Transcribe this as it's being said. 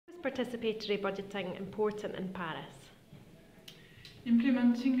participatory budgeting important in Paris?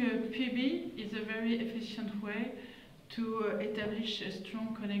 Implementing a PB is a very efficient way to establish a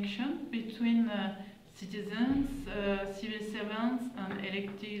strong connection between citizens, civil servants and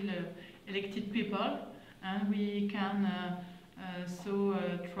elected people, and we can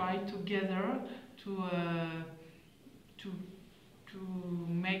try together to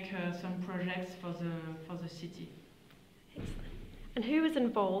make some projects for the city. Excellent. And who is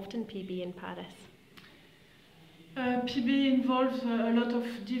involved in PB in Paris? PB involves a lot of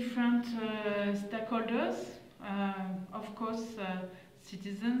different stakeholders, of course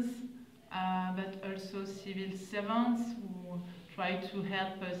citizens, but also civil servants who try to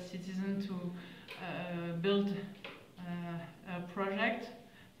help citizens to build their projects,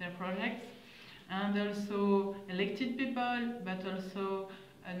 and also elected people, but also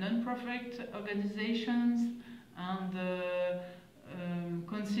non-profit organizations and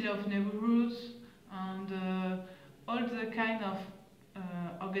council of neighborhoods and all the kind of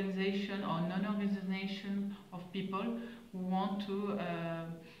organization or non-organization of people who want to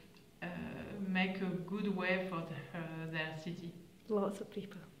make a good way for their city. Lots of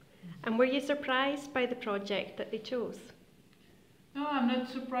people. And were you surprised by the project that they chose? No, I'm not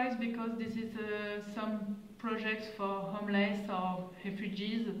surprised because this is some projects for homeless or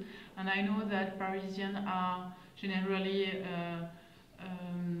refugees, and I know that Parisians are generally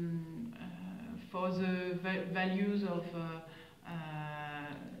for the values of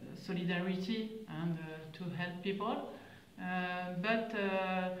solidarity and to help people. But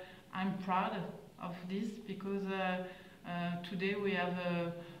I'm proud of this because today we have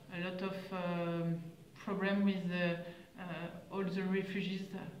a lot of problem with all the refugees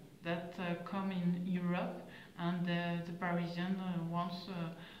that come in Europe, and the Parisians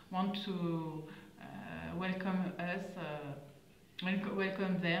want to welcome us,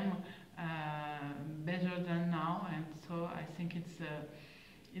 welcome them better than now, and so I think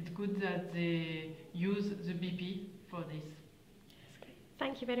it's good that they use the BP for this.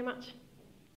 Thank you very much.